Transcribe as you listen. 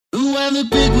When the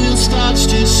big wheel starts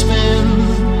to spin,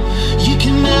 you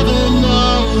can never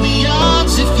know the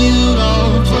odds. If you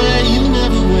don't play, you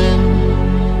never win.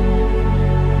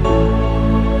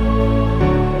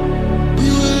 We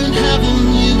were in heaven,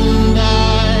 you and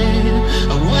I,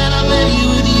 and when I lay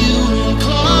with you and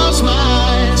close my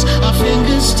eyes, our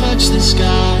fingers touch the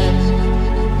sky.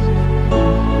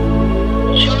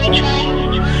 Shall we try?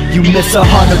 You miss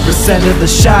 100% of the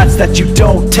shots that you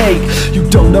don't take. You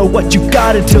don't know what you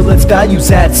got until its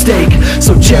value's at stake.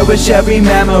 So cherish every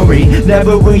memory,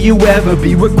 never will you ever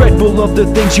be regretful of the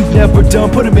things you've never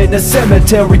done. Put them in a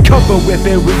cemetery, cover with it,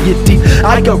 bury it deep.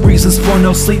 I got reasons for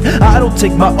no sleep, I don't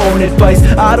take my own advice.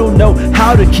 I don't know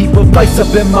how to keep a vice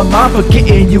up in my mind, but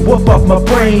getting you up off my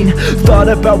brain. Thought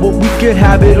about what we could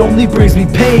have, it only brings me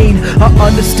pain. I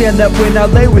understand that when I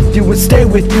lay with you and stay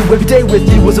with you, every day with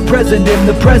you was a present in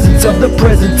the presence of the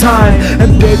present time.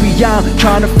 And baby, I'm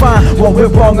trying to find what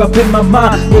went wrong up in my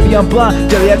mind. Maybe I'm blind,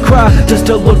 daily I cry just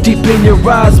to look deep in your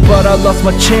eyes, but I lost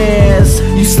my chance.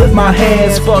 You slipped my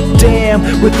hands, fuck damn.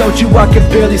 Without you I could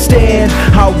barely stand.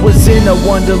 I was in a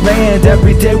wonderland,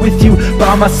 every day with you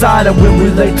by my side. And when we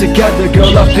lay together,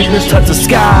 girl, our fingers touch the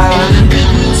sky. When the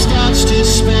wheel starts to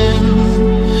spin,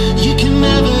 you can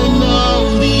never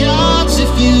know the odds.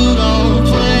 If you don't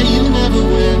play, you never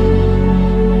win.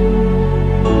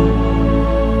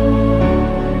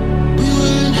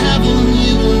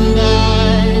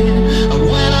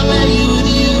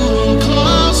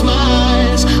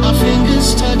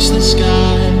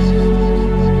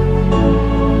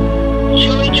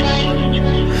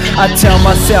 I tell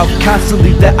myself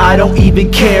constantly that I don't even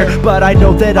care, but I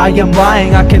know that I am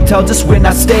lying. I can tell just when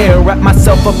I stare at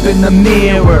myself up in the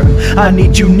mirror. I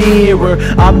need you nearer,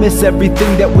 I miss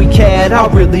everything that we had. I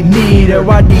really need her,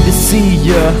 I need to see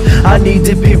ya, I need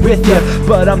to be with ya.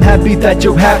 But I'm happy that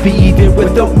you're happy even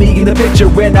without me in the picture.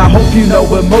 And I hope you know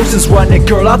emotions running,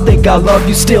 girl, I think I love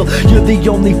you still. You're the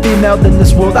only female in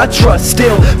this world I trust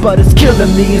still, but it's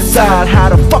killing me inside. How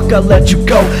the fuck I let you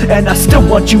go? And I still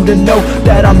want you to know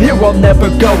that I'm here, I'll never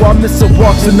go. I miss the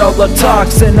walks and all the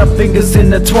talks and our fingers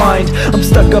intertwined. I'm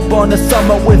stuck up on a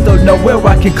summer without nowhere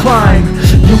I can climb.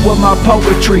 You were my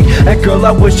poetry, and girl,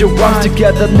 I wish your arms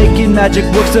together making magic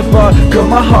works of art. Girl,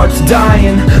 my heart's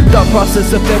dying. Thought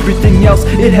process of everything else,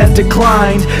 it has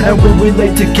declined. And when we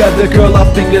lay together, girl, our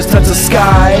fingers touch the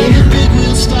sky. When the big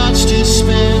wheel starts to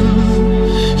spin,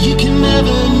 you can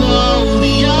never know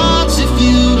the odds. If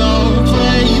you don't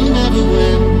play, you never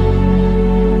win.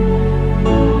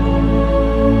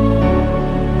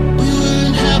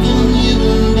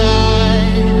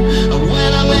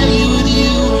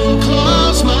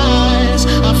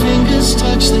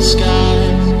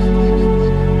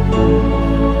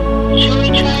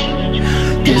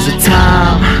 There's a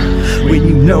time when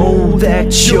you know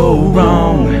that you're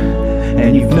wrong,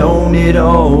 and you've known it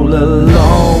all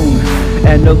along.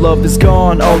 And the love is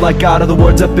gone, all I got are the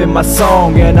words up in my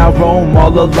song. And I roam all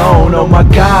alone, oh my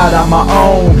God, I'm my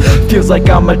own. Feels like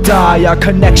I'ma die, our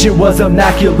connection was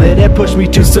immaculate, it pushed me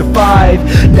to survive.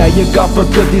 Now you're gone for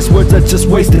good, these words are just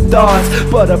wasted thoughts.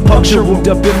 But a puncture wound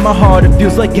up in my heart, it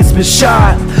feels like it's been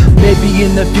shot. Maybe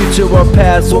in the future our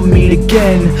paths will meet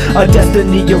again. Our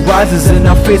destiny arises and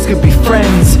our fates could be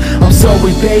friends. I'm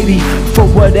sorry baby, for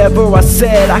whatever I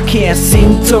said. I can't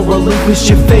seem to relinquish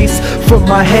your face from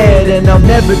my head. And I'll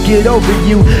never get over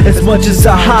you as much as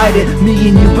I hide it. Me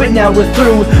and you, but now we're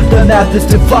through, the math is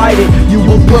divided. You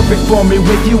were perfect for me,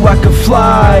 with you I could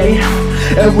fly.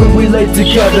 And when we lay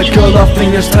together, girl, our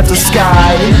fingers touch the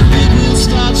sky. The big wheel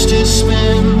starts to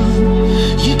spin,